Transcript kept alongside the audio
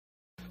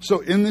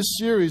So in this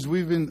series,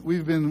 we've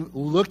been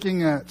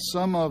looking at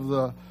some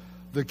of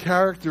the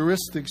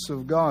characteristics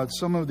of God,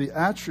 some of the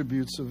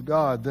attributes of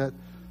God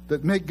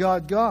that make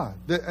God God.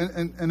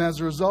 And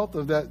as a result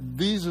of that,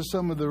 these are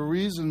some of the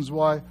reasons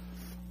why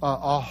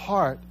our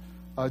heart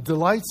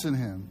delights in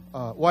Him.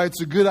 Why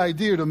it's a good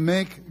idea to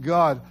make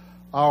God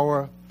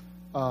our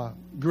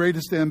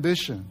greatest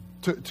ambition,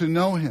 to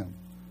know Him,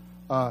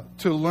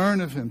 to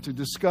learn of Him, to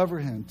discover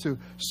Him, to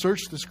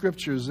search the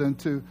Scriptures, and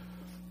to,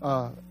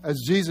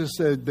 as Jesus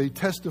said, they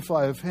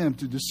testify of Him,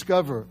 to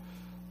discover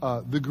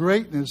the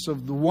greatness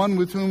of the one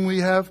with whom we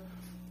have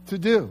to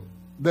do.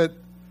 That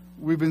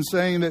we've been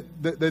saying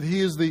that He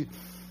is the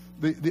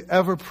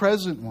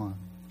ever-present one,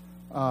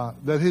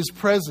 that His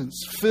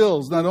presence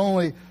fills not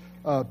only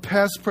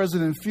past,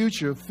 present, and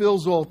future,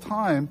 fills all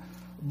time,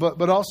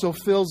 but also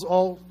fills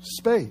all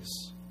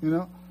space.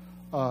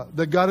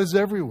 That God is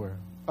everywhere.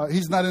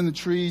 He's not in the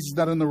trees, He's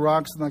not in the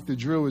rocks like the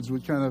Druids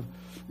would kind of,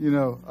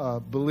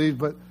 believe.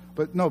 But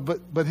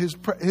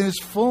His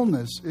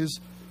fullness is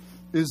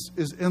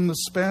in the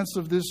span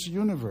of this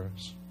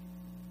universe.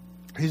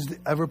 He's the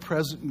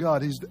ever-present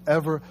God. He's the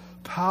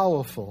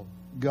ever-powerful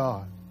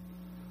God.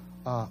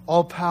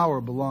 All power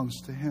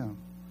belongs to Him.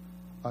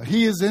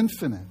 He is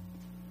infinite,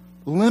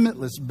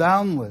 limitless,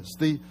 boundless,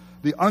 the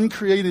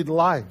uncreated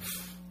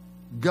life,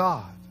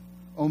 God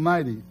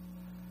Almighty.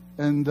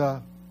 And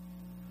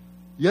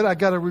yet I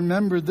got to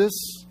remember this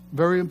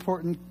very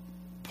important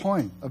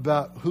point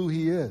about who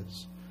He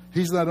is.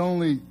 He's not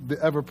only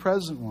the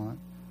ever-present one,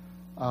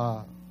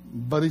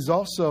 but He's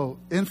also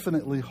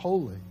infinitely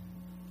holy.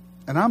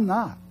 And I'm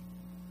not.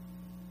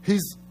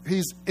 He's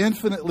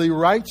infinitely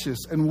righteous,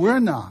 and we're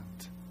not.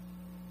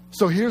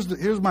 So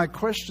here's my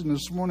question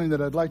this morning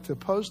that I'd like to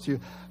pose to you.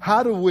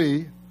 How do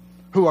we,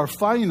 who are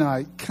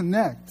finite,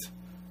 connect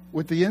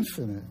with the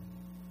infinite?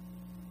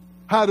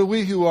 How do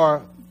we who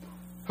are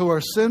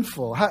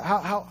sinful,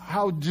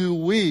 how do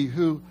we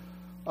who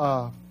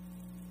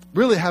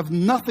really have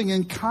nothing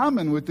in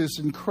common with this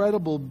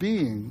incredible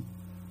being,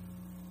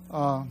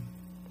 or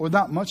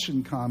not much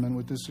in common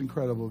with this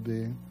incredible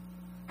being,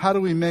 how do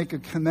we make a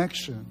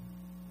connection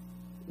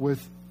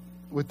with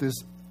this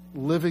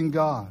living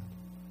God?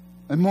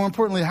 And more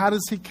importantly, how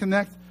does He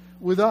connect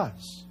with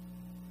us?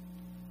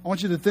 I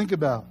want you to think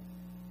about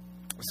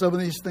some of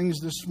these things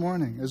this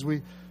morning as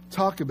we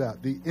talk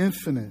about the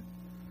infinite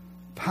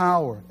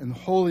power and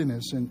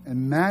holiness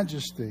and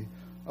majesty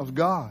of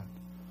God.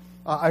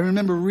 I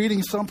remember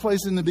reading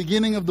someplace in the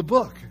beginning of the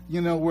book,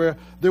 where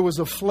there was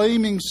a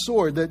flaming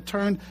sword that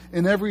turned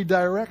in every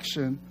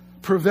direction,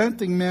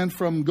 preventing man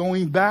from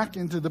going back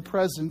into the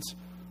presence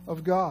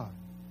of God.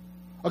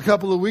 A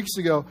couple of weeks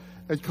ago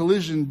at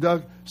Collision,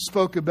 Doug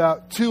spoke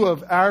about two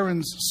of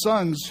Aaron's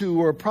sons who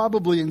were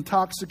probably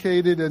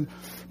intoxicated, and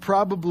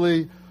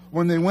probably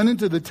when they went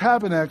into the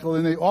tabernacle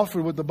and they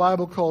offered what the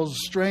Bible calls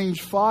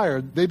strange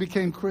fire, they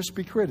became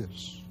crispy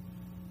critters.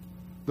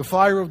 The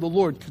fire of the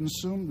Lord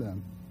consumed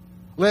them.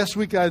 Last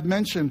week I had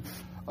mentioned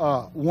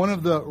one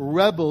of the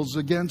rebels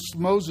against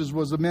Moses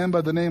was a man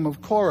by the name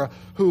of Korah,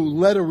 who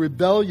led a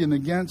rebellion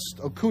against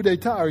a coup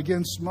d'etat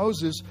against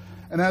Moses.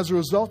 And as a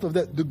result of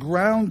that, the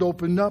ground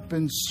opened up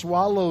and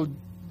swallowed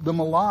them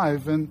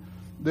alive, and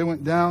they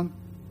went down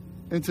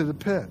into the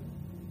pit.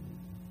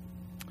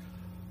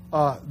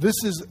 This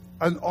is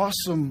an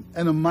awesome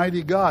and a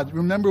mighty God.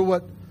 Remember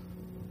what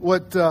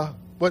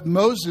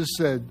Moses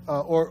said,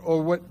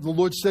 or what the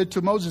Lord said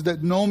to Moses,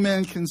 that no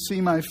man can see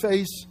my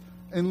face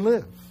and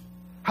live.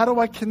 How do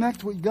I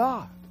connect with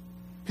God?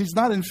 He's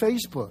not in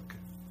Facebook,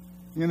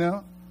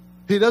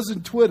 He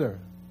doesn't Twitter.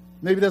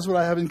 Maybe that's what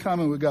I have in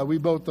common with God. We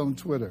both don't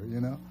Twitter,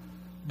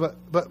 But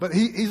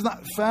He's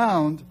not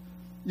found,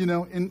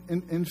 in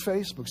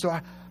Facebook. So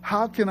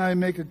how can I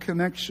make a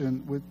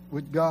connection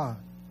with God?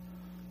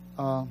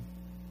 How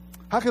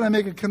can I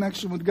make a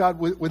connection with God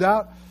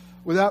without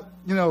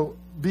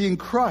being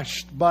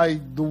crushed by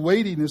the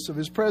weightiness of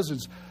His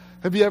presence?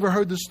 Have you ever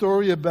heard the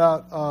story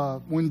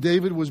about when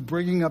David was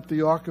bringing up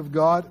the Ark of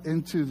God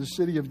into the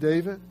city of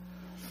David?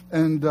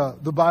 And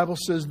the Bible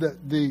says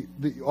that the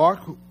ark,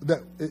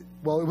 it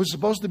was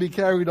supposed to be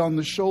carried on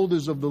the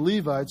shoulders of the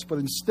Levites, but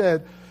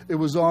instead it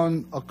was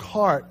on a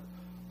cart,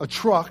 a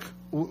truck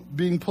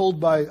being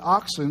pulled by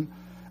oxen,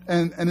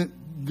 and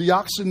the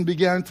oxen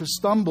began to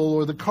stumble,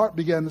 or the cart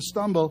began to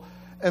stumble,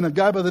 and a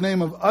guy by the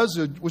name of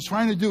Uzzah was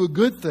trying to do a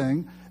good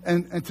thing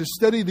and to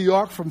steady the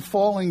ark from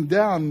falling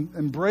down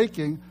and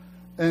breaking.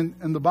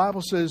 And the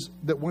Bible says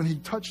that when he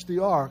touched the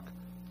ark,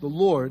 the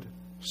Lord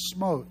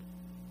smote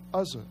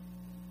Uzzah.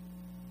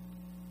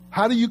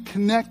 How do you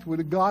connect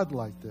with a God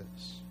like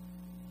this?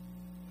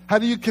 How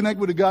do you connect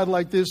with a God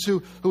like this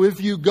who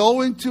if you go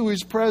into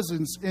His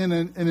presence in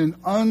an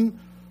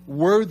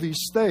unworthy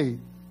state,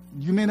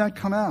 you may not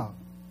come out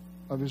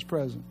of His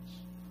presence?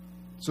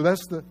 So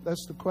that's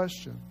the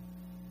question.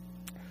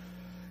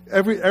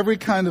 Every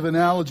kind of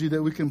analogy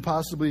that we can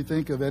possibly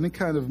think of, any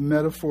kind of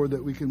metaphor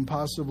that we can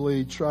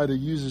possibly try to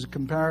use as a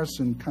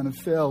comparison kind of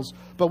fails.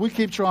 But we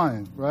keep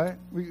trying, right?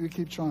 We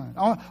keep trying.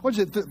 I want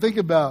you to think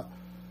about,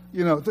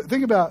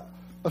 think about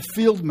a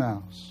field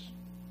mouse,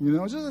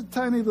 just a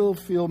tiny little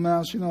field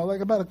mouse,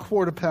 like about a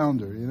quarter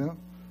pounder,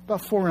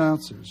 about 4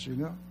 ounces,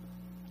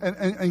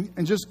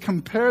 and just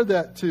compare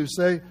that to,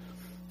 say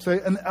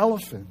an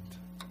elephant,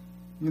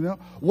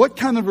 What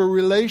kind of a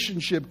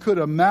relationship could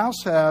a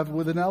mouse have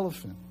with an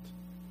elephant?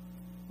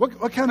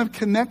 What kind of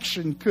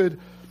connection could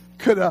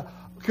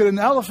an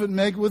elephant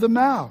make with a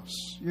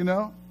mouse?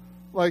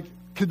 Like,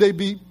 could they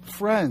be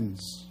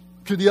friends?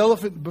 Could the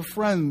elephant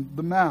befriend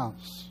the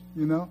mouse?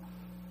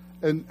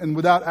 And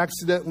without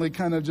accidentally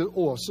kind of just,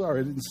 oh, sorry,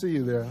 I didn't see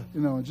you there.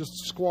 And just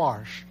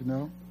squash.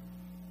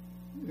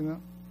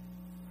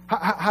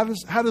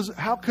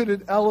 How could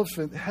an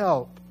elephant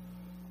help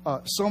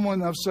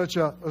someone of such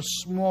a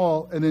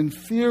small and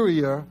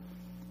inferior,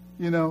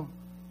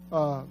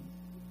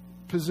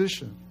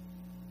 position?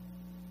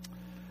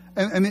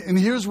 And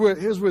here's where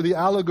the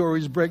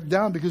allegories break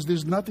down, because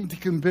there's nothing to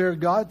compare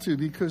God to,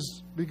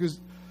 because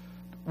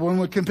when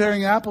we're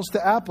comparing apples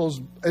to apples,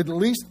 at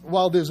least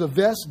while there's a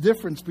vast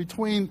difference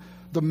between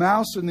the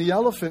mouse and the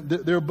elephant,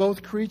 they're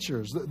both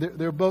creatures.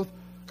 They're both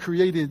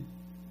created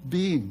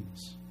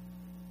beings.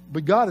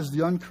 But God is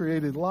the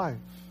uncreated life.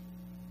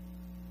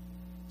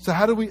 So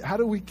how do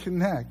we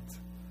connect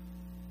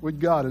with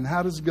God? And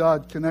how does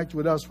God connect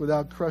with us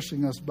without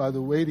crushing us by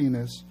the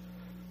weightiness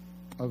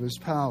of His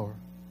power?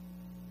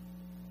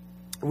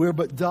 We're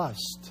but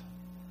dust.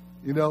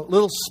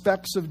 Little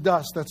specks of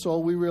dust. That's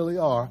all we really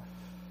are.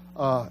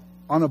 On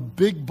a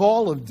big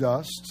ball of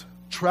dust,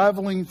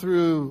 traveling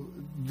through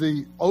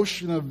the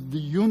ocean of the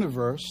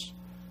universe,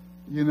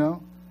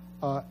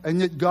 and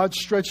yet God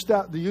stretched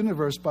out the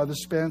universe by the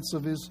span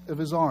of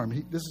His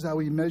arm. This is how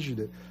He measured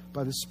it.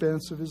 By the span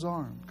of His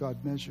arm,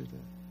 God measured it.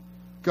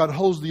 God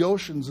holds the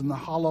oceans in the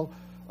hollow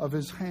of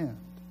His hand.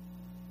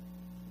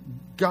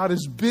 God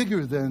is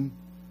bigger than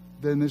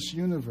this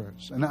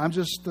universe. And I'm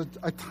just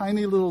a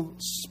tiny little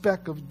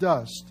speck of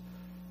dust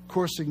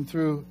coursing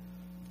through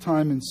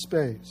time and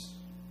space.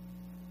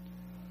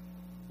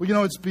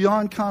 Well, it's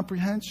beyond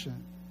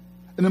comprehension.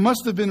 And it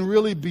must have been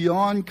really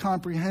beyond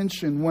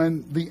comprehension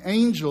when the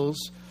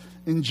angels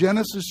in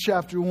Genesis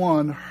chapter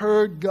 1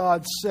 heard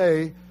God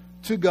say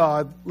to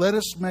God, "Let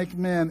us make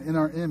man in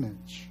our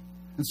image."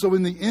 And so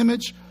in the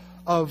image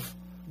of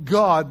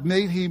God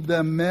made He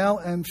them male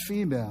and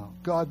female.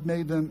 God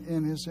made them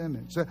in His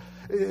image.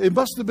 It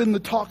must have been the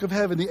talk of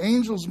heaven. The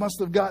angels must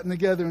have gotten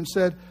together and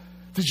said,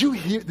 Did you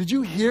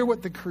hear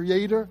what the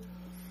Creator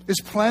is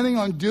planning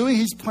on doing?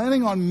 He's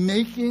planning on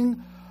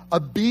making a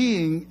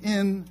being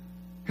in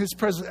His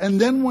presence. And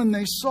then when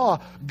they saw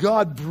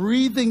God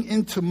breathing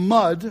into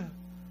mud,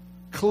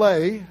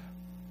 clay,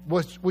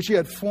 which He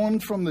had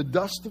formed from the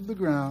dust of the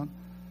ground,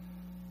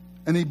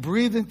 and He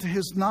breathed into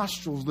His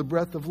nostrils the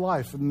breath of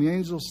life. And the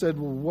angel said,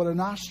 well, what are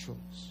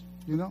nostrils?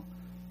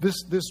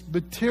 This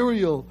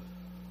material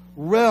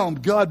realm,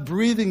 God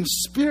breathing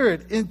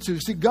spirit into.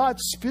 See,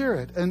 God's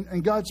spirit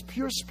and God's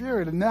pure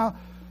spirit. And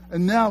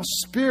now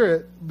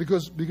spirit,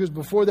 because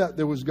before that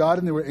there was God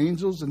and there were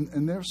angels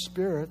and their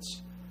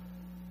spirits.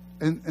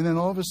 And then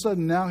all of a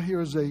sudden now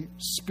here is a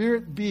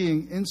spirit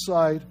being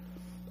inside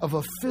of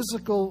a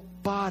physical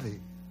body.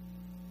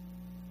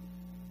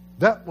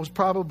 That was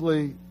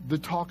probably the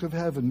talk of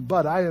heaven,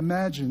 but I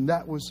imagine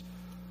that was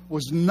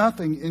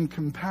nothing in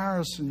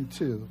comparison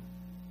to.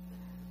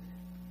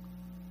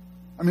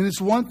 I mean,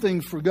 it's one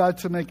thing for God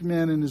to make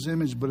man in His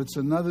image, but it's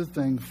another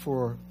thing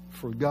for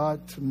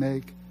God to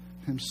make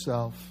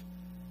Himself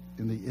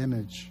in the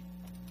image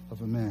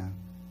of a man.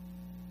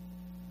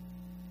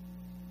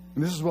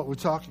 And this is what we're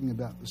talking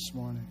about this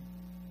morning.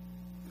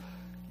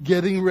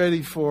 Getting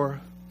ready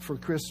for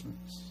Christmas.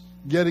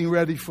 Getting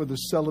ready for the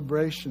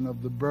celebration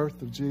of the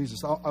birth of Jesus.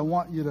 I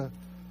want you to,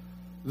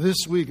 this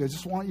week, I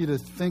just want you to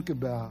think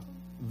about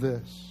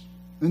this.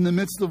 In the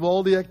midst of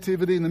all the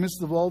activity, in the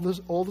midst of all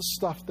the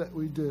stuff that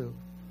we do,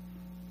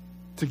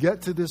 to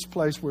get to this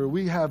place where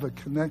we have a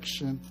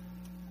connection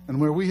and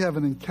where we have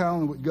an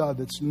encounter with God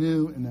that's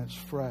new and that's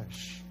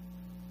fresh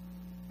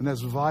and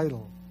that's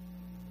vital.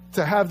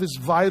 To have this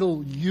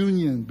vital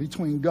union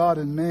between God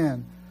and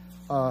man,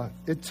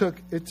 it took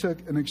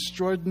an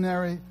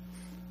extraordinary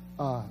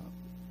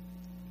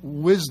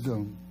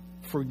wisdom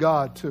for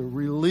God to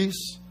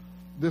release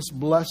this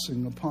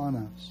blessing upon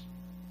us.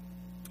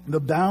 The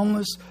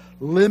boundless,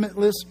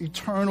 limitless,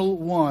 eternal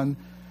one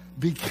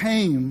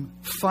became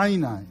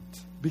finite,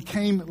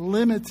 became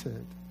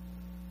limited,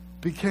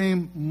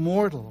 became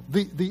mortal.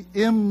 The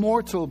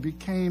immortal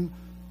became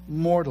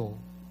mortal.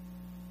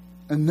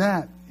 And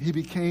that He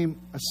became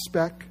a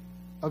speck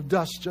of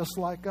dust just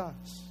like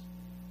us.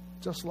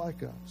 Just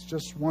like us.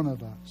 Just one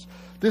of us.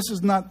 This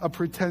is not a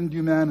pretend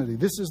humanity.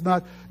 This is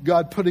not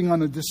God putting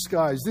on a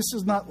disguise. This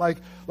is not like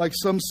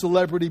some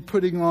celebrity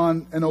putting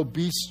on an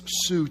obese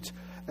suit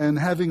and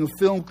having a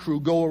film crew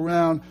go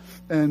around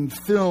and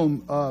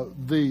film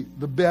the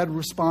bad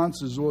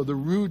responses or the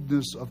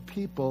rudeness of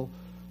people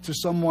to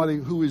somebody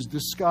who is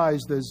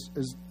disguised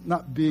as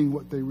not being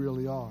what they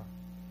really are.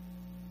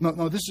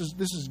 No, this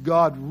is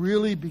God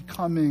really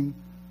becoming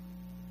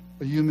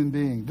a human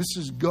being. This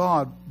is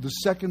God, the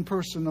second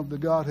person of the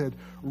Godhead,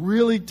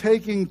 really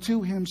taking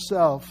to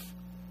himself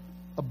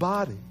a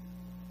body.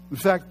 In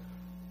fact,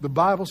 the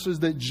Bible says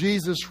that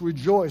Jesus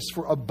rejoiced,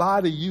 for a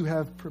body you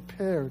have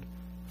prepared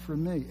for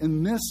me.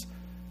 And this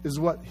is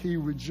what he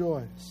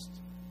rejoiced.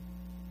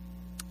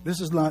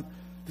 This is not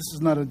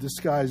a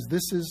disguise.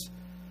 This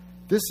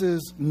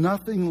is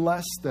nothing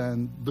less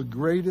than the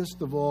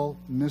greatest of all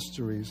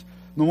mysteries.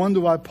 No wonder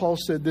why Paul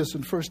said this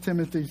in 1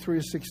 Timothy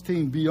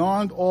 3:16,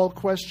 beyond all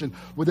question,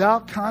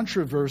 without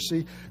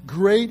controversy,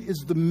 great is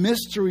the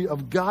mystery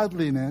of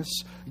godliness,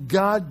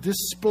 God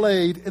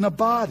displayed in a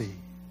body.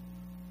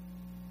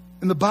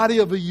 In the body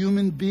of a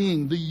human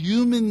being, the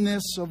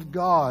humanness of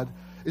God.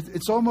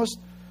 It's almost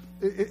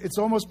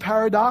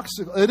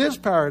paradoxical. It is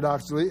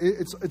paradoxical.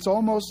 It's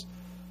almost,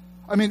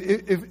 I mean,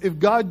 if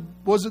God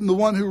wasn't the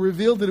one who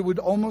revealed it, it would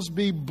almost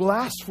be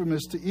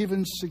blasphemous to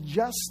even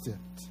suggest it.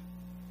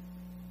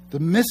 The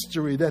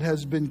mystery that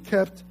has been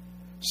kept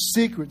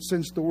secret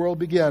since the world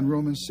began,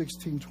 Romans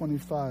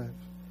 16:25.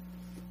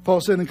 Paul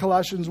said in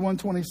Colossians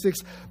 1:26,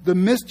 the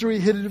mystery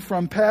hidden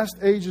from past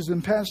ages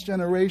and past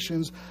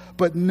generations,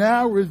 but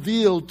now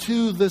revealed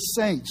to the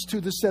saints, to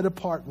the set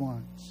apart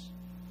ones.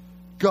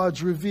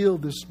 God's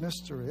revealed this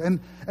mystery. And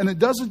it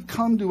doesn't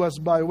come to us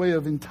by way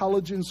of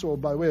intelligence or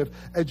by way of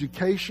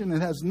education.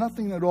 It has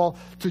nothing at all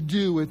to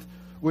do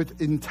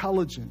with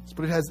intelligence,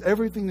 but it has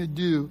everything to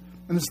do,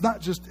 and it's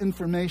not just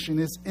information,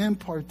 it's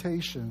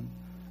impartation.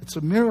 It's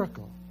a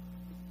miracle.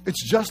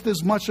 It's just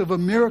as much of a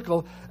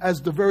miracle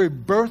as the very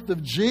birth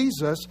of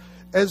Jesus,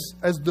 as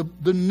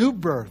the new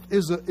birth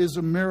is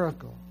a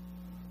miracle.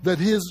 That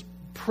his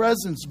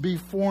presence be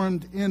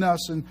formed in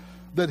us and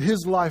that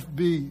his life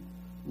be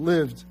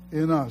lived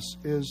in us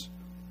is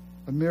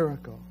a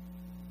miracle.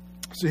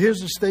 So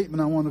here's a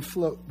statement I want to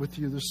float with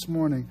you this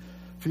morning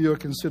for your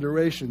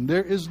consideration.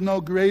 There is no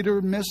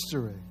greater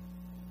mystery.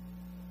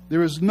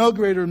 There is no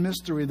greater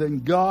mystery than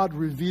God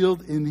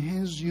revealed in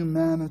his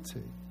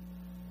humanity.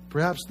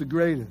 Perhaps the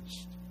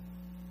greatest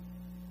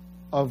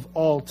of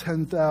all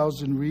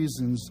 10,000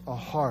 reasons a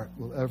heart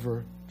will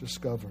ever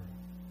discover.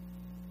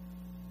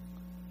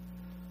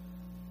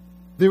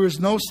 There is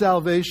no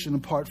salvation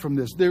apart from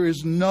this. There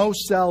is no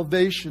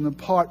salvation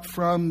apart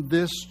from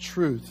this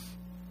truth.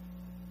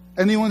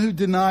 Anyone who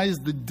denies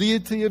the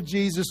deity of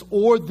Jesus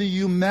or the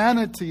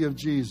humanity of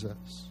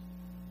Jesus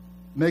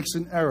makes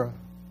an error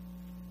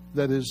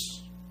that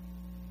is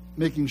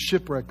making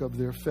shipwreck of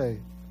their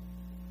faith.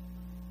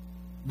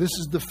 This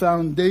is the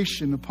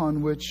foundation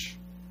upon which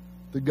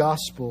the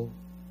gospel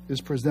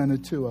is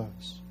presented to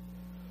us.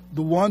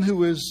 The one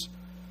who is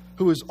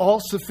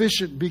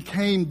all-sufficient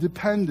became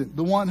dependent.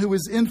 The one who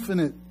is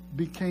infinite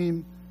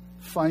became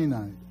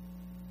finite,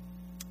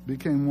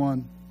 became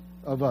one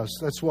of us.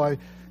 That's why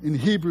in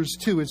Hebrews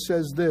 2 it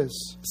says this,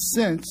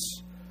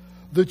 since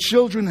the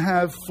children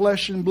have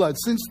flesh and blood,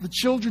 since the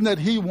children that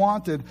he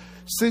wanted,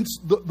 since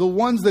the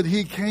ones that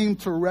he came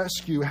to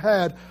rescue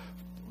had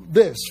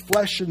this,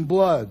 flesh and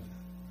blood,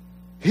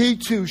 he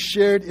too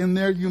shared in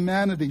their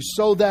humanity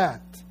so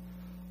that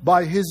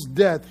by his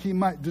death he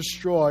might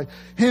destroy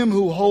him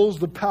who holds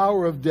the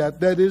power of death,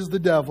 that is the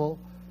devil,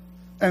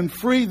 and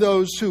free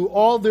those who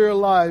all their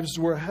lives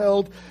were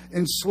held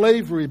in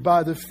slavery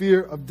by the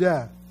fear of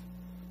death.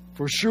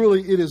 For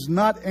surely it is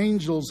not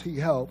angels he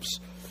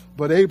helps,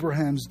 but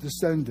Abraham's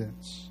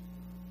descendants.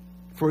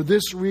 For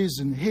this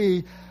reason,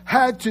 he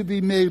had to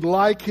be made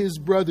like his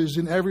brothers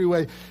in every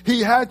way.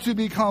 He had to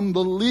become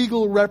the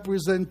legal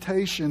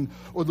representation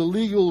or the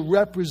legal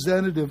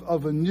representative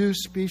of a new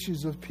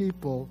species of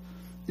people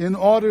in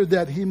order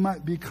that he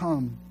might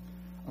become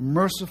a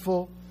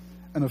merciful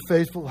and a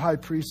faithful high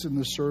priest in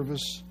the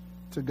service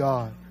to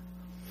God.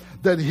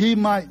 That he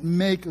might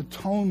make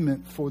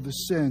atonement for the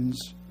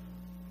sins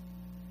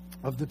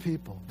of the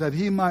people. That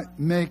he might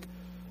make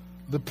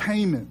the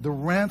payment, the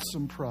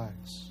ransom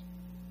price.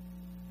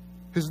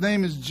 His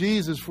name is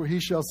Jesus, for he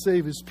shall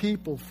save his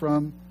people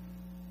from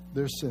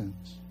their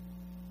sins.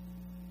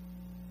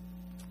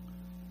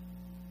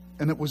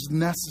 And it was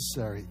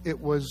necessary. It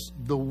was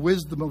the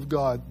wisdom of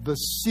God, the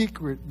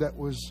secret that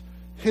was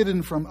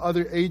hidden from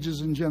other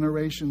ages and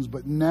generations,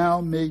 but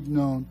now made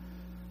known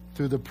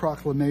through the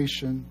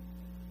proclamation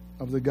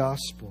of the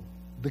gospel.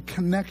 The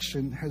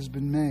connection has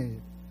been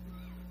made.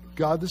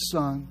 God the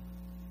Son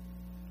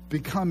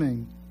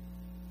becoming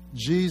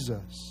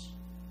Jesus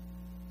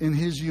in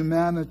his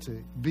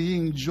humanity,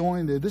 being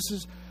joined there. This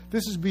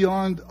is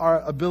beyond our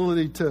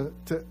ability to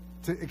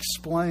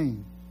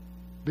explain,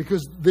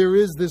 because there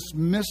is this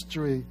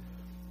mystery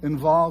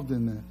involved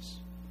in this.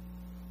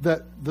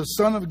 That the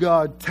Son of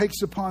God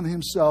takes upon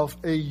himself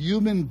a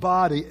human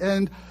body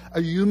and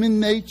a human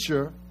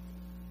nature,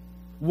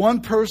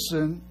 one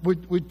person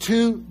with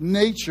two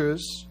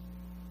natures,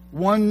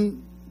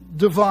 one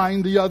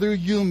divine, the other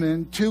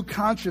human, two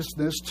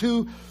consciousness,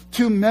 two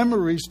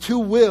memories, two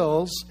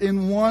wills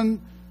in one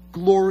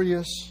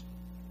glorious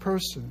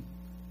person.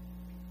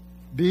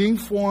 Being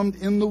formed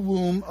in the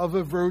womb of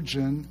a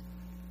virgin,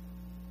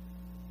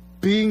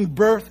 being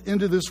birthed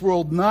into this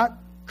world, not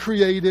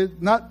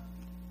created, not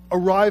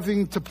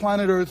arriving to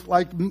planet Earth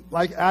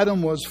like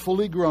Adam was,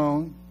 fully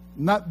grown,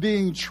 not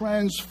being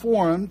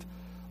transformed,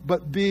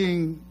 but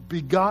being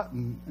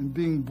begotten and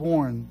being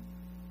born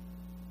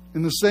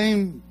in the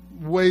same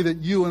way that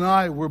you and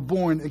I were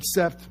born,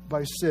 except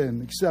by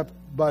sin, except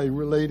by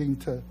relating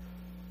to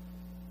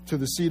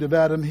the seed of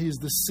Adam. He's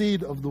the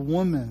seed of the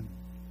woman,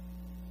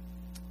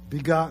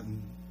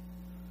 begotten.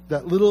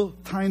 That little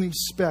tiny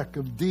speck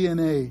of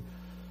DNA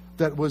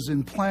that was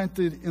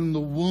implanted in the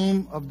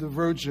womb of the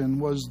Virgin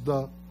was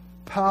the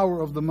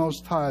power of the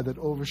Most High that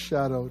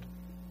overshadowed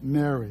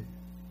Mary.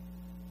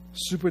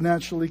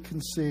 Supernaturally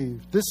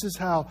conceived. This is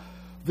how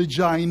the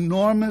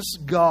ginormous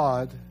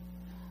God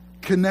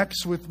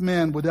connects with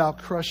man without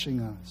crushing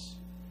us.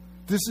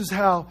 This is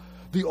how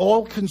the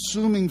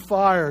all-consuming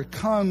fire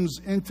comes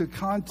into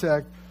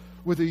contact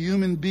with a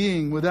human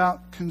being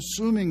without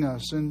consuming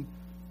us and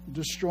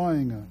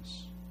destroying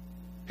us.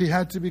 He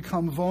had to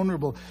become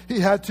vulnerable. He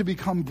had to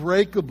become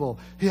breakable.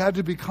 He had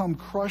to become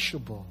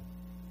crushable.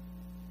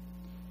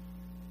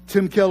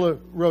 Tim Keller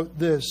wrote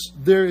this: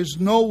 there is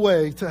no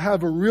way to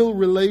have a real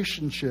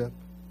relationship,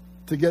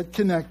 to get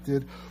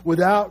connected,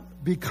 without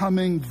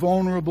becoming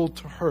vulnerable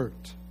to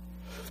hurt.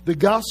 The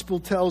gospel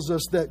tells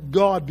us that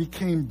God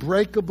became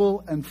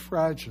breakable and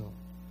fragile.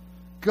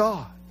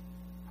 God.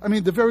 I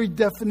mean, the very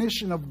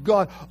definition of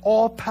God,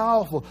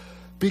 all-powerful,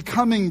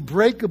 becoming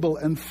breakable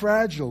and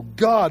fragile.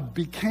 God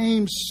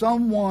became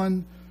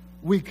someone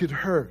we could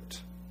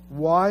hurt.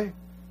 Why?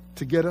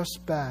 To get us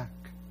back.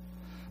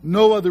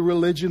 No other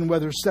religion,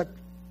 whether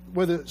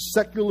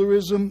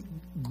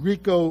secularism,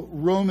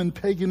 Greco-Roman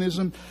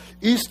paganism,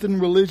 Eastern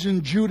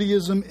religion,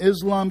 Judaism,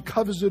 Islam,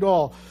 covers it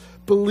all,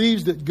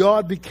 believes that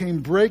God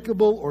became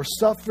breakable or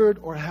suffered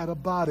or had a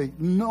body.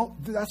 No,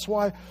 that's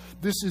why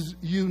this is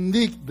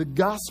unique. The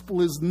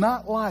gospel is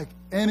not like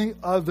any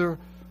other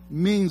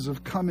means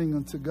of coming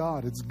unto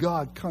God. It's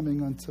God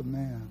coming unto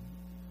man.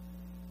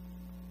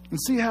 And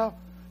see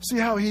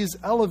how he's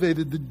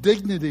elevated the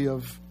dignity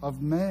of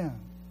man.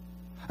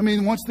 I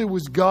mean, once there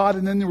was God,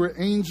 and then there were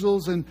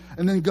angels, and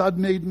then God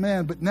made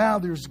man. But now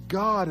there's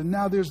God, and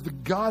now there's the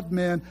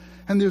God-man,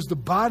 and there's the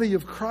body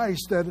of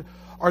Christ that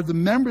are the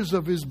members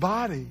of his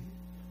body,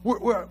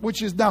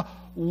 which is now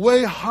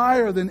way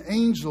higher than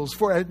angels.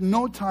 For at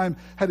no time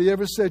had he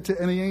ever said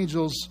to any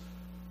angels,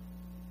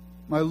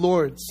 "My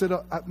Lord, sit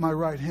at my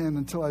right hand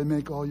until I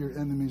make all your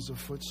enemies a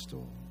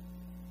footstool."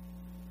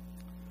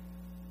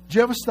 Do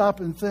you ever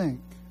stop and think?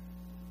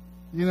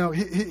 You know,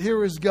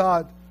 here is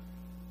God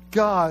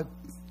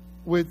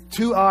with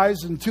 2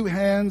 eyes and 2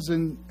 hands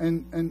and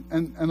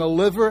a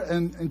liver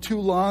and 2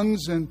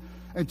 lungs and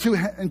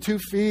 2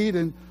 feet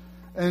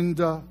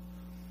and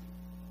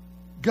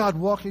God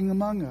walking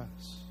among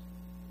us.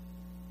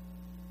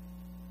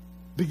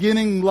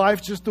 Beginning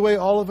life just the way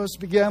all of us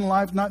began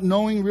life, not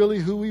knowing really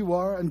who we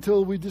were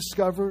until we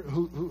discover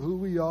who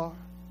we are.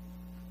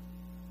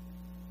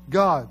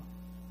 God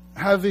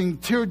having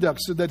tear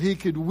ducts so that he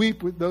could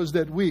weep with those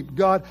that weep.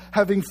 God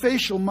having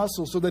facial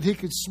muscles so that he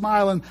could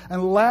smile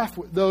and laugh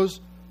with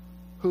those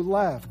who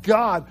laugh.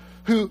 God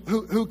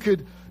who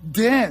could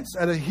dance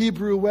at a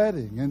Hebrew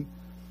wedding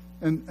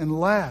and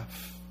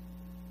laugh.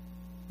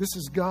 This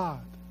is God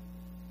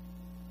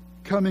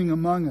coming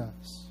among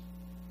us,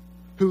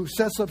 who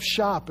sets up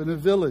shop in a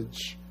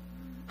village,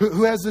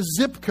 who has a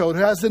zip code,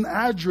 who has an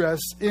address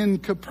in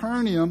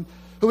Capernaum,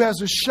 who has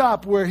a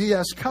shop where he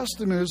has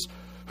customers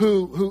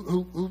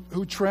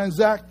who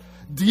transact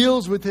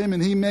deals with him,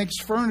 and he makes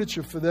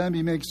furniture for them.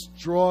 He makes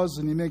drawers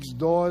and he makes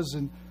doors.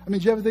 And I mean,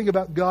 do you ever think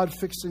about God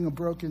fixing a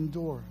broken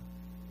door?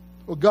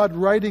 Or God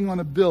writing on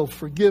a bill,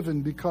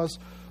 forgiven, because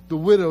the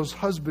widow's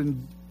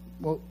husband,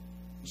 well,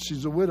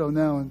 she's a widow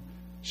now and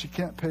she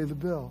can't pay the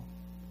bill.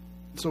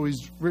 So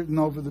he's written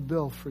over the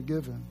bill,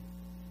 forgiven.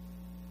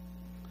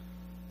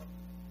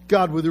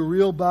 God with a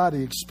real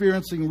body,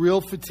 experiencing real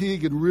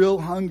fatigue and real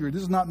hunger.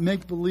 This is not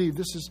make-believe.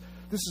 This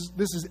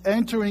is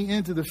entering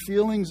into the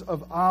feelings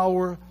of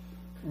our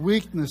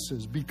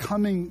weaknesses,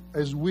 becoming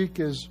as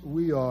weak as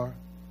we are,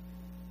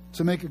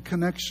 to make a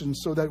connection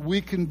so that we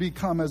can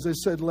become, as I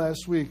said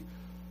last week,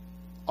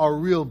 our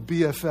real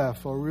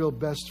BFF, our real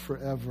best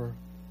forever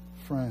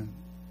friend.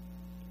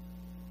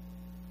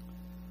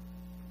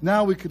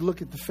 Now we could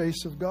look at the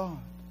face of God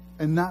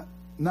and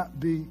not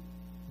be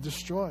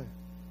destroyed.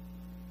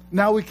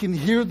 Now we can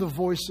hear the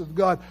voice of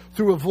God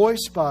through a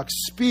voice box,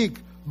 speak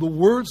the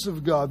words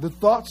of God, the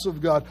thoughts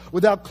of God,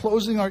 without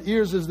closing our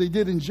ears as they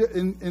did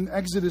in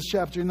Exodus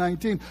chapter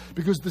 19,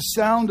 because the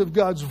sound of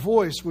God's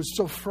voice was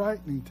so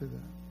frightening to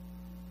them.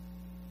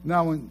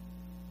 Now when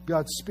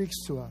God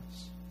speaks to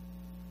us,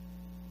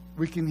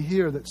 we can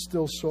hear that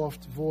still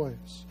soft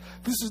voice.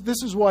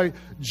 This is why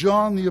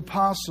John the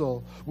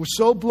Apostle was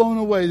so blown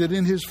away that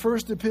in his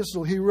first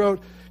epistle he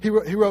wrote,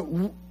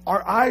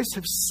 "Our eyes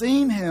have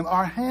seen him,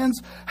 our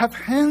hands have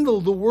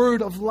handled the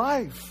word of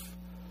life.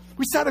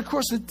 We sat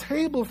across a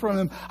table from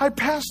him. I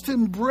passed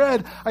him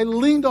bread. I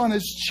leaned on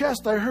his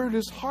chest. I heard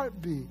his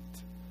heartbeat."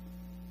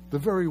 The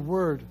very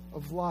word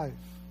of life.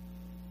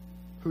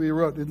 Who he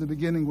wrote, "In the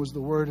beginning was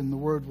the Word, and the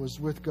Word was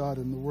with God,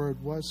 and the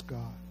Word was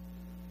God."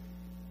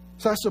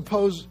 So I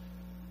suppose,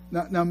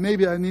 now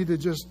maybe I need to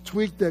just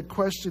tweak that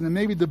question. And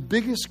maybe the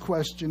biggest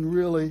question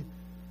really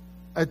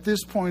at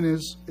this point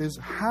is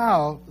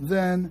how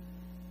then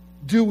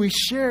do we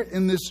share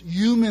in this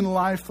human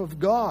life of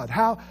God?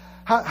 How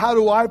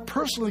do I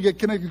personally get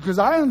connected? Because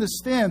I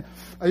understand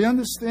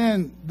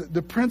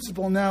the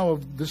principle now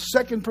of the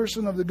second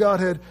person of the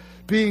Godhead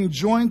being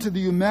joined to the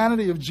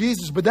humanity of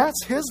Jesus, but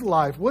that's His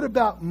life. What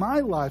about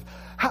my life?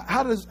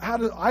 How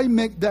do I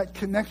make that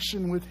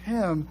connection with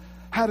Him?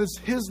 How does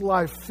His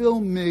life fill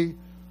me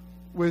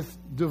with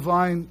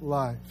divine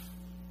life,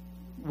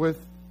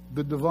 with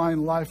the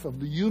divine life of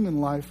the human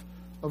life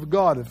of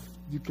God, if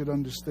you could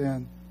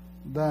understand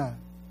that?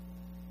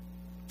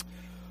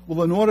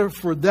 Well, in order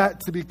for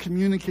that to be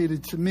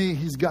communicated to me,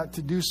 He's got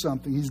to do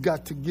something. He's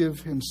got to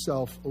give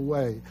Himself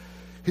away.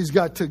 He's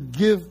got to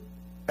give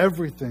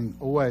everything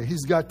away.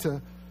 He's got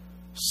to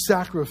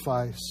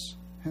sacrifice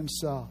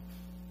Himself.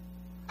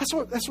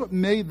 That's what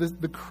made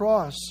the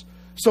cross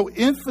so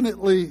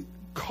infinitely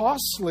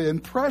costly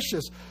and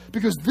precious,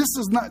 because this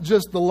is not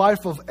just the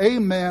life of a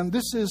man.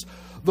 This is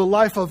the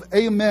life of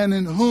a man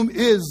in whom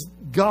is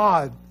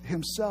God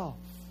Himself,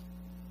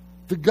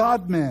 the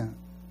God-man.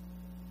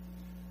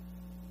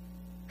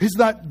 He's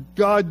not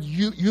God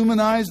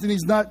humanized, and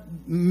He's not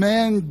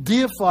man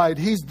deified.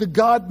 He's the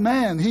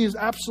God-man. He is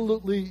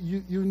absolutely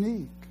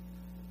unique.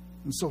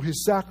 And so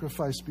His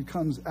sacrifice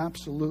becomes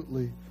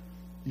absolutely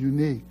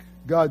unique.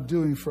 God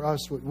doing for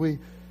us what we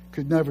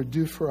could never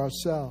do for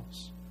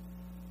ourselves.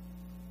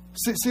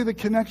 See the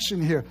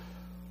connection here.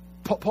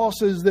 Paul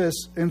says this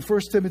in 1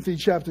 Timothy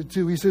chapter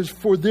 2. He says,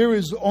 "For there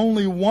is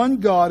only one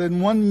God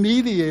and one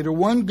mediator,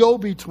 one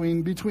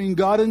go-between between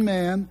God and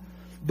man,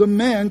 the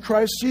man,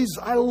 Christ Jesus."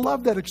 I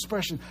love that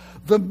expression.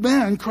 The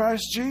man,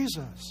 Christ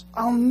Jesus.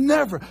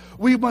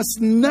 We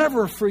must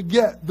never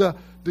forget the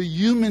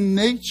human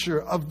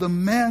nature of the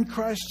man,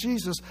 Christ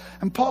Jesus.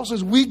 And Paul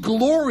says we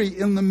glory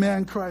in the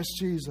man, Christ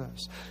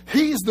Jesus.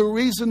 He's the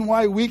reason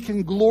why we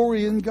can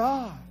glory in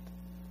God.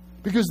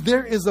 Because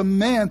there is a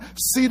man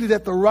seated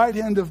at the right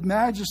hand of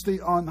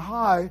majesty on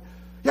high.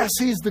 Yes,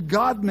 He's the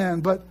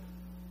God-man, but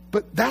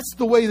that's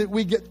the way that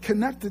we get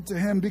connected to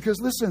Him.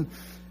 Because listen,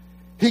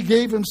 He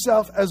gave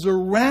Himself as a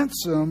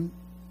ransom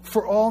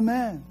for all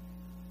men.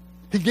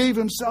 He gave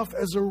Himself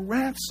as a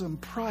ransom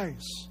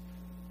price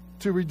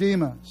to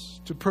redeem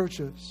us, to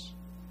purchase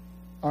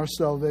our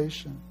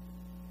salvation.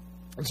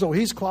 And so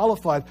He's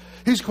qualified.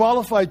 He's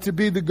qualified to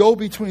be the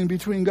go-between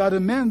between God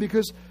and men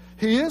because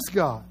He is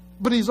God.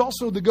 But He's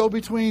also the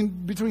go-between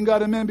between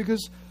God and man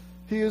because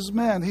He is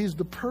man. He's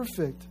the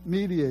perfect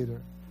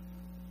mediator.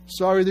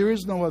 Sorry, there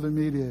is no other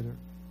mediator.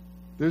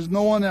 There's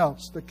no one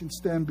else that can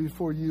stand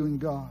before you and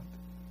God.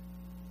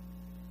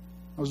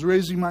 I was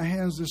raising my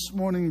hands this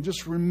morning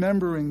just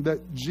remembering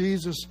that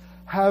Jesus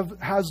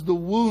has the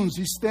wounds.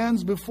 He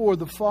stands before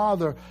the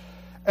Father,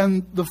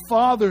 and the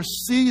Father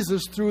sees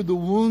us through the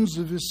wounds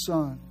of His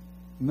Son.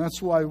 And that's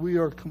why we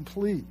are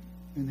complete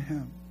in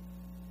Him,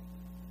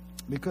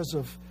 because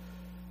of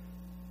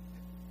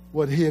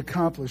what He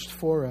accomplished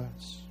for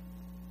us.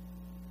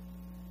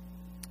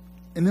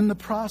 And in the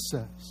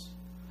process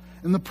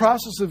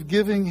of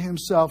giving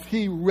Himself,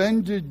 He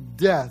rendered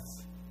death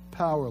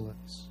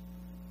powerless.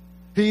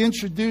 He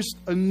introduced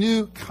a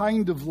new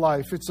kind of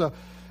life.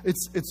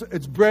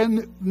 It's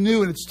brand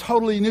new, and it's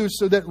totally new,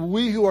 so that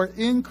we who are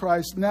in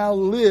Christ now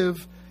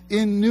live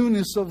in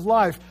newness of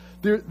life.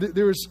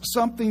 There is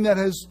something that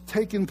has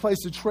taken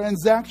place, a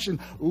transaction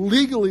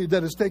legally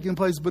that has taken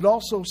place, but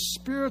also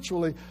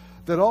spiritually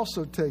that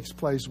also takes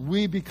place.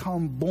 We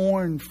become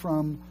born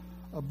from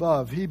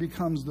above. He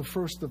becomes the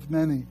first of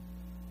many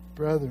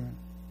brethren.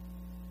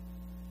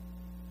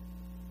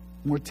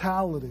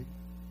 Mortality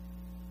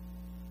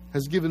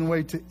has given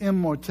way to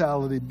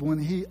immortality when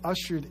He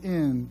ushered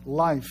in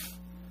life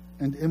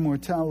and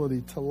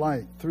immortality to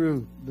light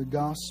through the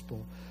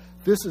gospel.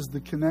 This is the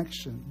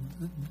connection.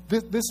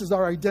 This is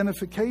our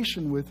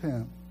identification with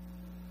Him.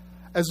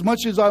 As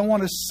much as I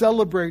want to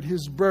celebrate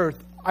His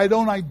birth, I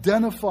don't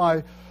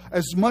identify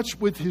as much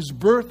with His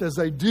birth as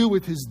I do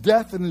with His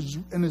death and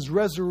His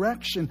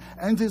resurrection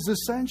and His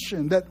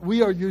ascension, that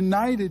we are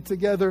united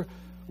together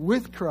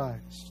with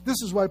Christ.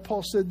 This is why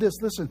Paul said this.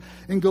 Listen,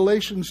 in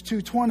Galatians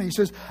 2:20, he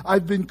says,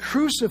 "I've been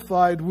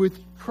crucified with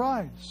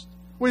Christ."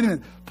 Wait a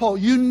minute, Paul,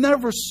 you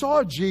never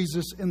saw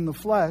Jesus in the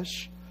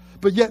flesh,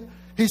 but yet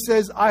he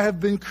says, "I have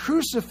been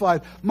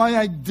crucified." My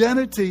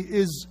identity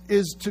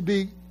is to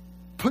be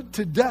put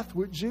to death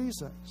with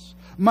Jesus.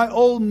 My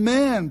old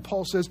man,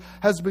 Paul says,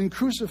 has been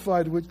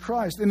crucified with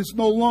Christ. And it's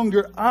no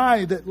longer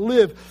I that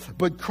live,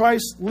 but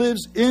Christ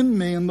lives in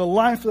me. And the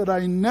life that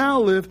I now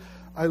live,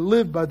 I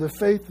live by the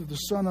faith of the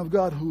Son of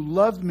God who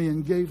loved me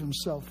and gave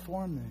Himself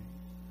for me.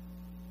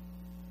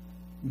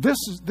 This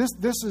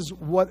is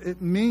what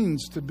it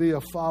means to be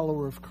a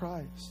follower of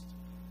Christ.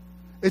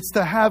 It's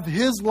to have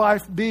His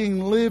life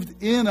being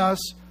lived in us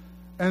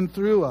and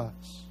through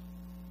us.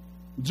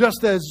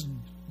 Just as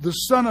the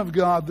Son of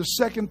God, the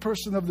second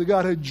person of the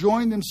Godhead,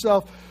 joined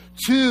Himself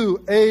to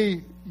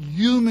a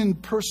human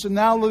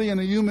personality and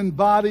a human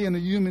body and a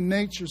human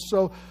nature,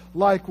 so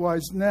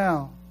likewise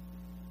now,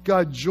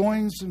 God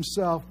joins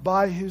himself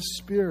by his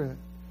Spirit.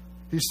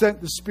 He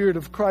sent the Spirit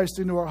of Christ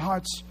into our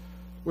hearts,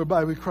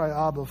 whereby we cry,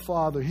 Abba,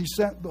 Father. He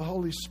sent the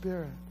Holy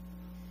Spirit.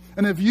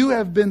 And if you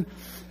have been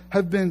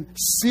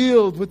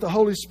sealed with the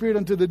Holy Spirit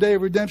unto the day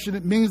of redemption,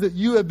 it means that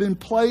you have been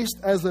placed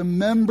as a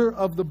member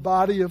of the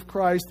body of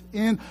Christ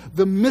in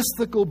the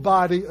mystical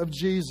body of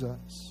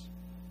Jesus.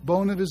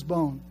 Bone of his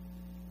bone,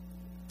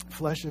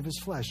 flesh of his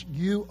flesh.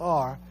 You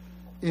are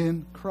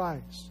in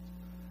Christ.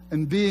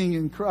 And being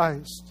in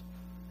Christ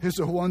is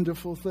a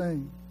wonderful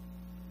thing.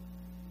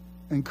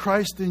 And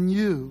Christ in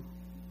you,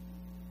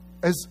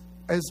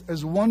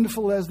 as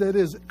wonderful as that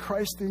is,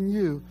 Christ in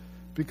you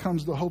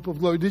becomes the hope of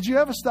glory. Did you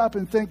ever stop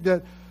and think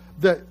that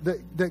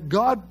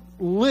God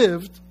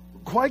lived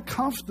quite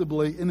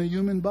comfortably in a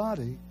human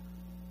body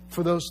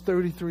for those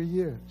 33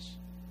 years?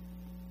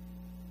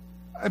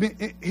 I mean,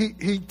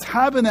 he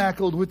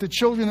tabernacled with the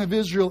children of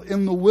Israel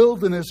in the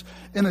wilderness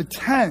in a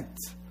tent.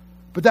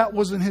 But that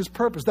wasn't his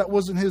purpose. That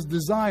wasn't his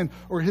design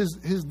or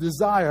his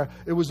desire.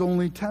 It was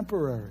only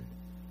temporary.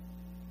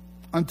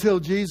 Until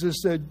Jesus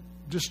said,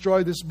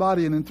 destroy this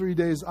body, and in 3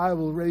 days I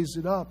will raise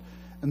it up.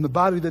 And the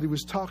body that he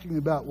was talking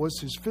about was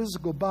his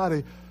physical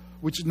body,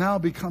 which now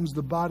becomes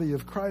the body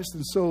of Christ.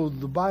 And so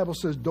the Bible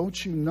says,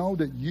 don't you know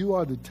that you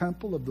are the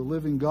temple of the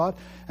living God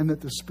and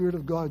that the Spirit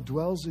of God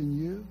dwells in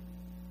you?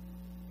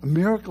 A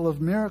miracle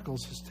of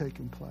miracles has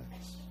taken place.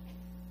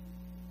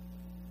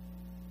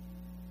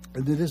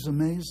 And it is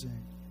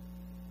amazing.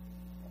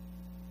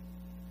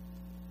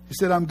 He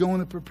said, I'm going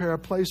to prepare a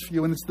place for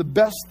you. And it's the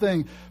best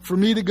thing for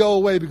me to go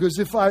away, because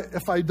if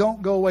I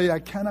don't go away, I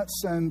cannot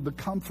send the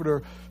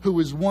Comforter, who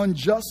is one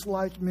just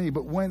like me.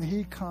 But when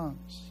he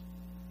comes,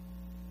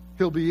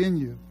 he'll be in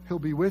you. He'll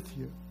be with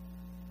you.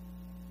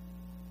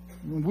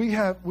 We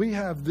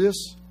have this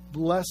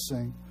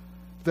blessing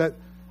that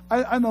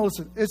I know,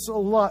 listen, it's a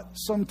lot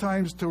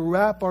sometimes to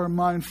wrap our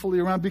mind fully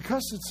around,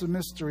 because it's a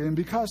mystery and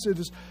because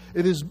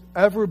it is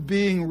ever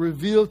being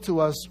revealed to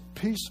us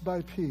piece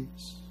by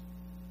piece.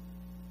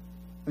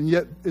 And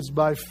yet it's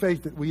by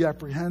faith that we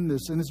apprehend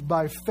this. And it's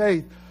by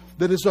faith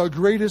that it's our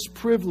greatest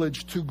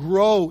privilege to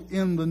grow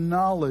in the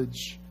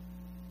knowledge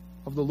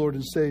of the Lord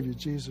and Savior,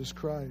 Jesus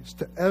Christ.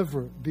 To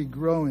ever be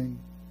growing.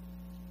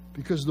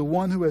 Because the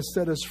one who has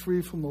set us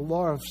free from the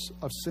law of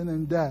sin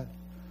and death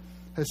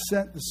has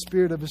sent the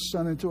Spirit of his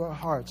Son into our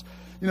hearts.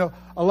 You know,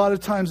 a lot of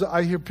times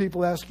I hear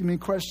people asking me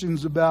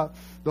questions about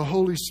the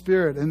Holy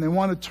Spirit, and they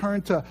want to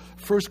turn to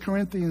 1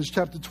 Corinthians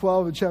chapter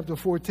 12 and chapter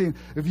 14.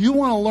 If you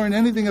want to learn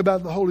anything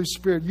about the Holy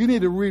Spirit, you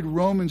need to read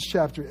Romans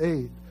chapter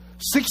 8.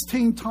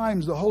 16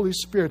 times the Holy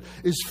Spirit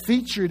is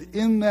featured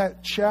in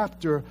that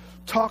chapter,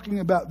 talking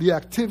about the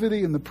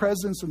activity and the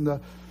presence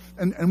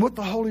and what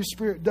the Holy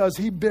Spirit does.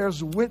 He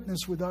bears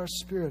witness with our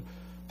spirit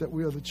that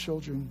we are the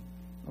children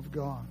of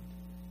God.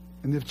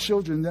 And if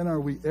children, then are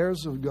we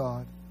heirs of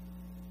God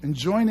and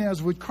joint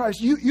heirs with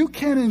Christ. You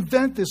can't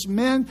invent this.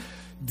 Man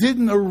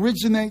didn't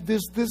originate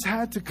this. This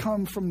had to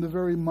come from the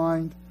very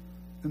mind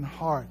and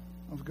heart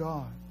of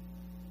God.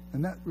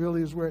 And that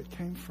really is where it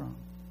came from.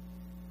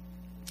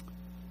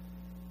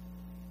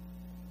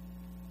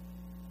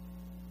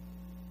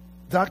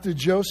 Dr.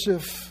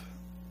 Joseph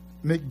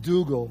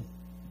McDougall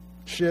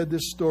shared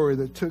this story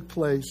that took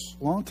place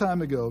a long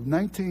time ago,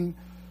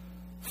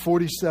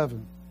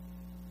 1947.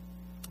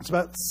 It's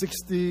about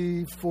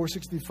 64,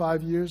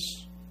 65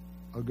 years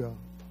ago.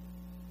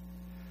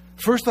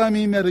 First time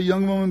he met a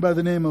young woman by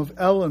the name of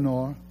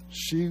Eleanor.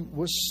 She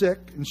was sick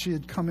and she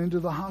had come into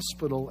the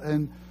hospital,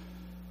 and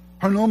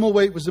her normal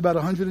weight was about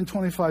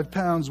 125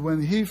 pounds.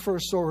 When he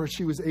first saw her,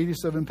 she was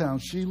 87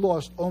 pounds. She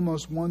lost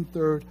almost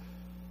 1/3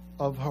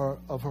 of her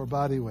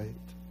body weight.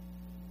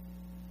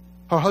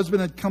 Her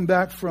husband had come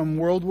back from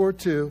World War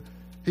II.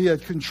 He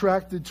had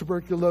contracted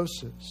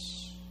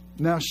tuberculosis.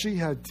 Now she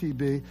had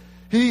TB.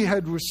 He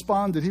had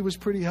responded. He was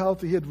pretty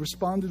healthy. He had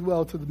responded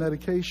well to the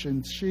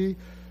medication. She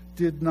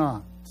did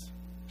not.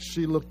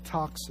 She looked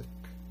toxic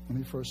when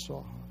he first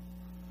saw her.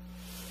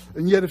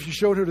 And yet, if you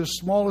showed her the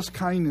smallest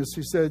kindness,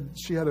 he said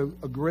she had a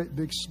great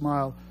big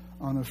smile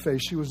on her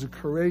face. She was a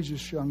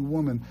courageous young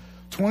woman.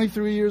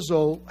 23 years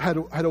old, had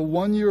a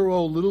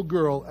 1-year-old little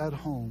girl at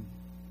home,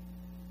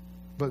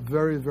 but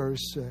very, very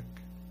sick.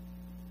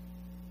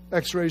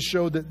 X-rays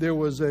showed that there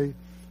was a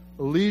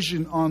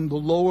lesion on the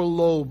lower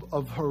lobe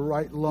of her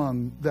right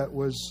lung that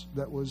was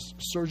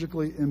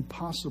surgically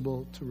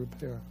impossible to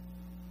repair.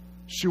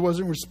 She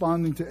wasn't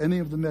responding to any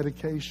of the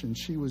medication.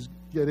 She was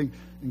getting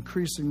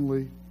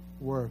increasingly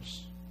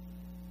worse.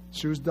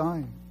 She was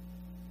dying.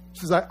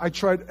 She says, I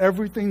tried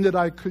everything that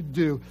I could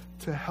do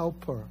to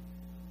help her,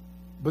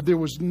 but there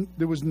was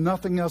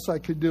nothing else I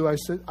could do. I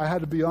said, I had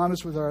to be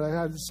honest with her.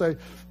 I had to say,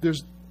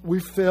 we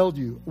failed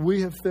you.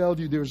 We have failed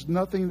you. There's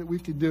nothing that we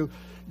could do.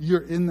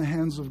 You're in the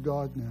hands of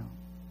God now.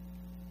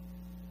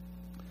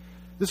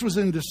 This was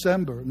in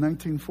December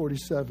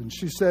 1947.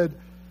 She said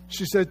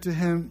to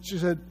him,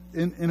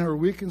 in her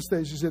weakened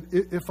state, she said,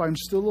 if I'm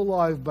still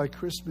alive by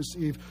Christmas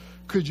Eve,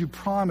 could you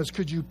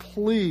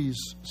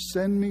please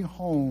send me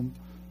home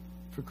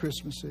for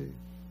Christmas Eve?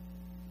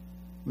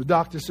 The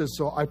doctor says,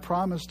 so I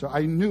promised her.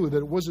 I knew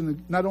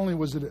that not only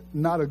was it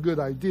not a good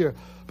idea,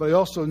 but I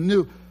also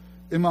knew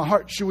in my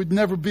heart she would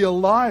never be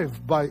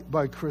alive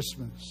by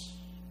Christmas.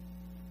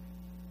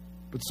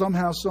 But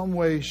somehow, some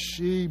way,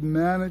 she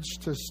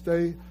managed to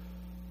stay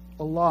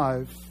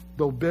alive,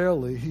 though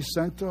barely. He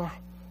sent her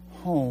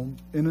home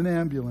in an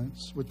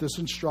ambulance with this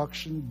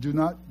instruction: do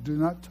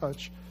not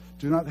touch,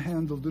 do not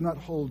handle, do not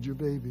hold your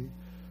baby,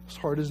 as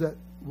hard as that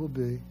will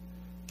be.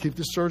 Keep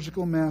the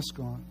surgical mask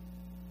on.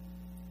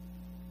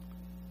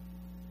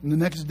 And the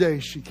next day,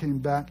 she came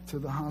back to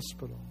the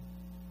hospital.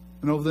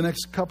 And over the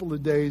next couple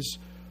of days,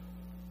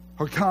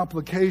 her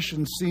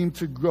complications seemed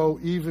to grow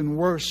even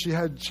worse. She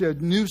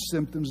had new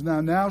symptoms now.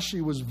 Now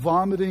she was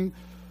vomiting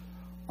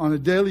on a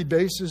daily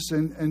basis,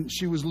 and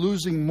she was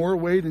losing more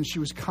weight, and she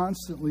was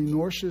constantly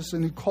nauseous.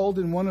 And he called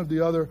in one of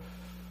the other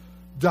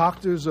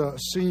doctors, a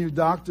senior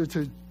doctor,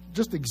 to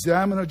just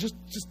examine her. Just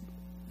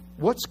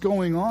what's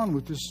going on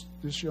with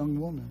this young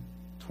woman,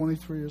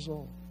 23 years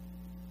old.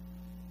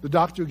 The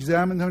doctor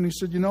examined her and he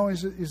said,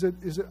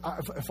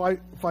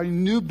 if I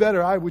knew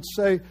better, I would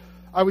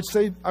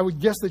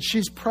guess that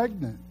she's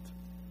pregnant.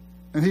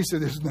 And he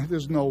said,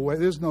 there's no way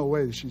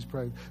that she's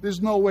pregnant.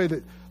 There's no way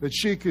that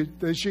she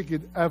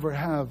could ever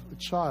have a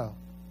child.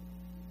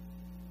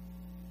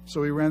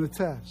 So he ran a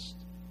test.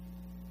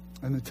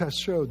 And the test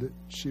showed that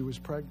she was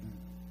pregnant.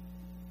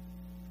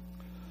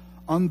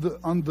 On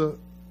the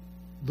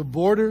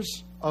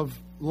borders of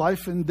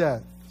life and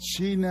death,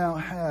 she now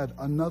had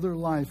another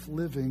life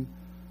living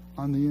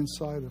on the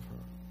inside of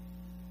her.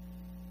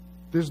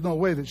 There's no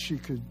way that she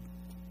could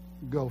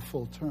go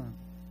full term.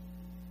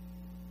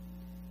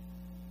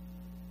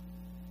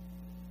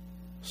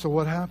 So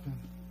what happened?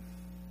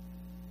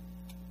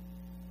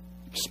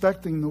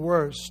 Expecting the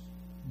worst,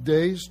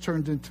 days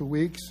turned into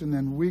weeks, and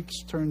then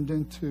weeks turned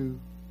into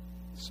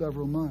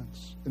several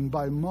months. And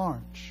by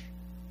March,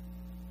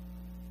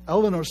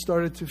 Eleanor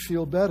started to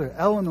feel better.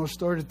 Eleanor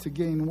started to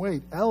gain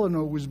weight.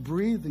 Eleanor was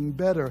breathing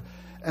better.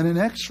 And an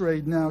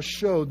x-ray now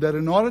showed that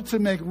in order to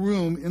make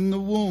room in the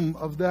womb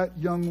of that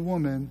young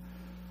woman,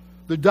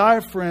 the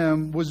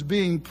diaphragm was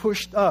being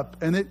pushed up,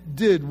 and it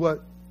did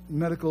what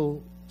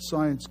medical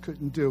science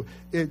couldn't do.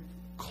 It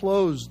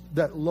closed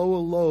that lower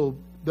lobe,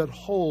 that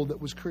hole that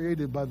was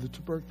created by the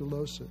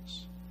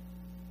tuberculosis.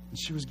 And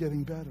she was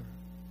getting better.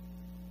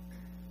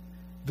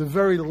 The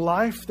very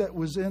life that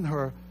was in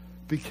her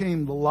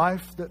became the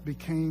life that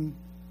became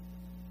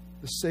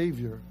the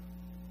Savior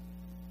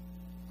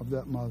of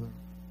that mother.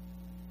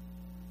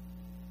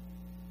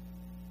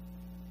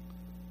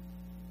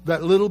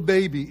 That little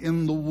baby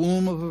in the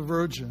womb of a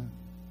virgin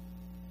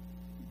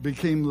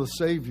became the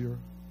Savior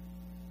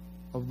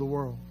of the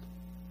world,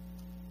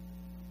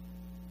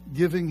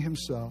 giving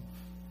himself,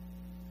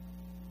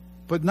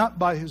 but not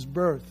by his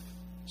birth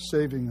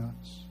saving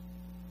us.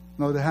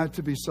 No, there had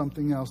to be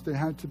something else. There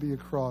had to be a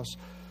cross.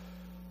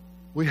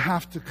 We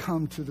have to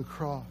come to the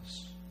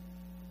cross.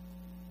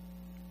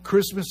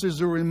 Christmas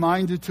is a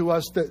reminder to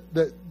us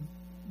that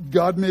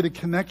God made a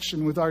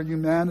connection with our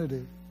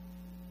humanity.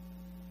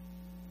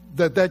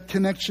 That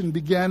connection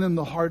began in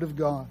the heart of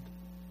God.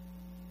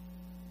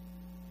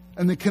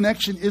 And the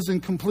connection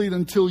isn't complete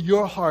until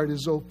your heart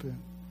is open.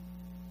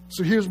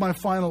 So here's my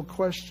final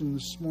question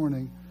this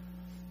morning.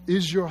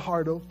 Is your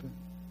heart open?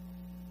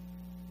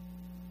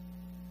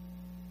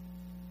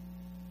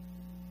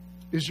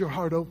 Is your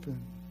heart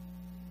open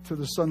to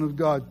the Son of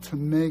God to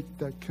make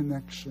that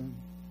connection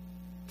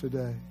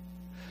today?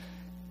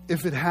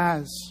 If it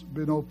has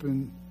been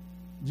open,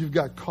 you've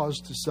got cause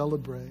to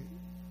celebrate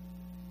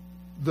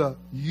the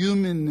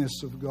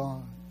humanness of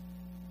God.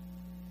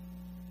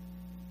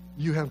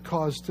 You have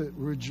cause to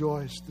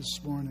rejoice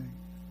this morning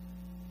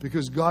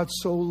because God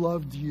so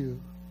loved you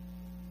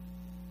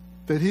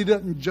that He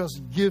didn't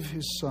just give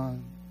His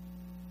Son,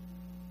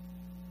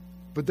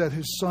 but that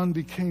His Son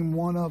became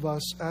one of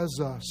us as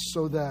us,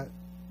 so that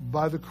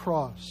by the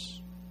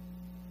cross,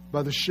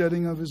 by the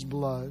shedding of His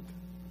blood,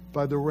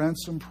 by the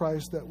ransom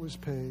price that was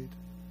paid,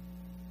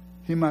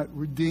 He might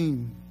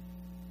redeem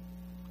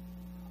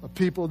a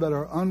people that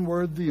are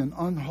unworthy and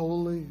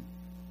unholy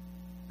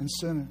and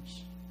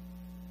sinners,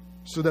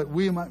 so that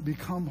we might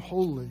become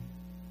holy,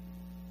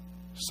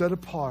 set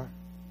apart,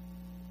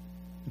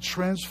 and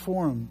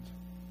transformed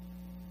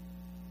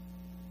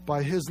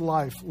by His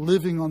life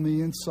living on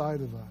the inside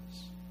of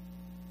us.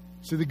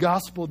 See, the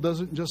gospel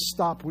doesn't just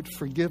stop with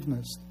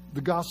forgiveness.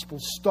 The gospel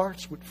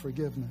starts with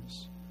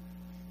forgiveness.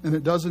 And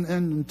it doesn't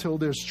end until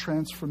there's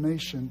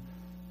transformation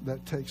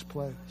that takes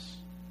place.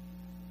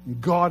 And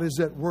God is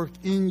at work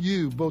in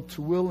you, both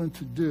to will and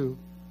to do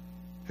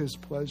His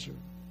pleasure.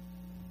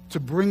 To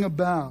bring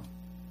about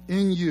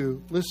in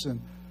you,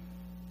 listen,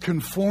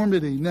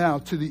 conformity now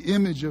to the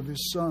image of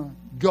His Son.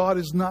 God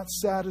is not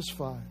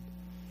satisfied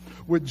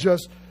with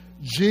just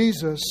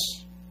Jesus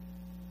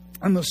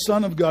and the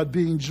Son of God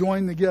being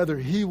joined together.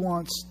 He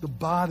wants the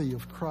body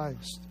of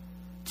Christ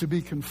to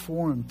be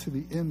conformed to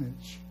the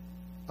image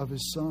of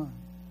His Son.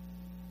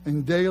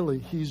 And daily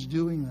He's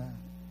doing that.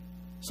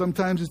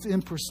 Sometimes it's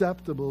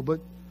imperceptible,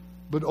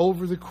 but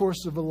over the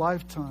course of a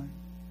lifetime,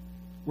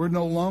 we're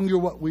no longer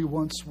what we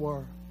once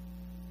were.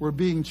 We're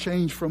being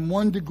changed from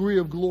one degree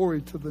of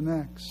glory to the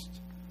next.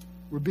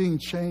 We're being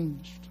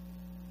changed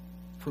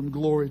from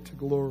glory to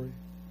glory.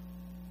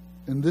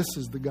 And this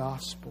is the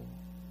gospel.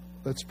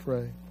 Let's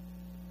pray.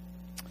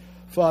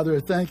 Father, I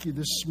thank You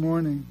this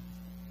morning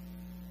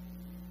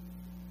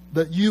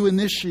that You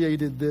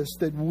initiated this,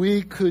 that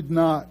we could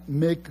not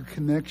make a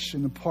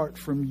connection apart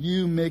from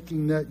You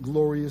making that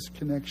glorious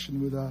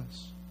connection with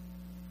us.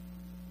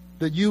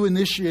 That You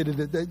initiated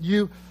it, that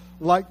You,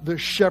 like the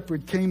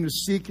shepherd, came to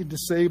seek and to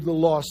save the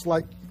lost,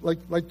 like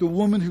the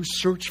woman who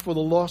searched for the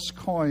lost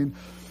coin,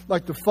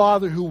 like the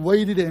father who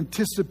waited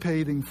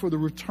anticipating for the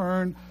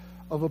return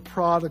of a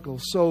prodigal.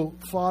 So,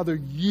 Father,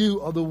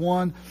 You are the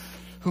one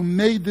who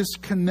made this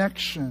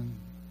connection.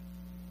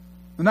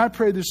 And I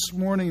pray this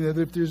morning that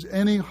if there's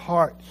any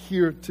heart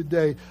here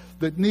today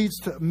that needs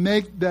to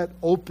make that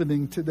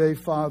opening today,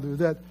 Father,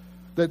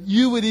 that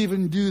You would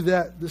even do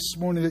that this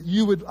morning, that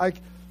You would, like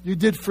You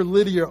did for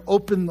Lydia,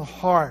 open the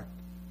heart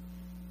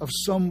of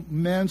some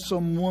man,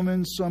 some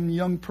woman, some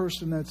young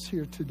person that's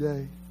here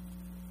today,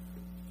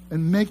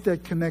 and make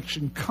that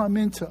connection come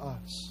into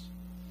us.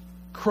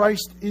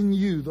 Christ in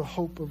You, the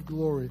hope of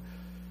glory.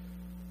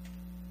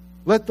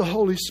 Let the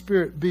Holy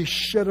Spirit be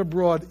shed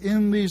abroad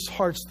in these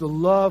hearts, the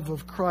love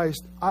of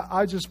Christ.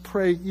 I just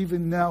pray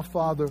even now,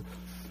 Father,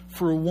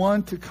 for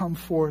one to come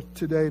forth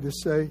today to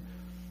say,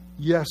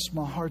 yes,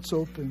 my heart's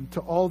open to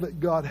all that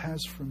God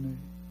has for me.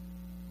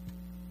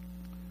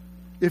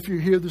 If you're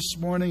here this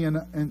morning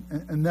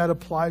and that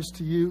applies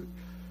to you,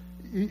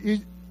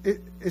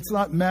 it's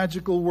not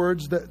magical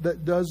words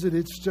that does it.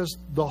 It's just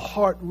the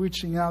heart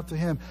reaching out to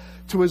Him.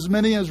 To as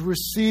many as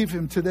receive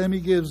Him, to them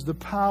He gives the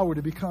power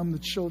to become the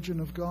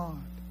children of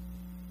God.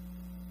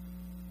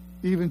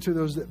 Even to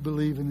those that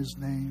believe in His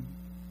name.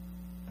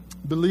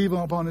 Believe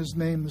upon His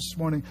name this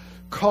morning.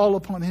 Call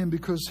upon Him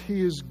because He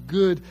is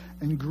good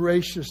and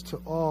gracious to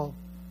all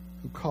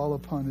who call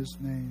upon His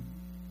name.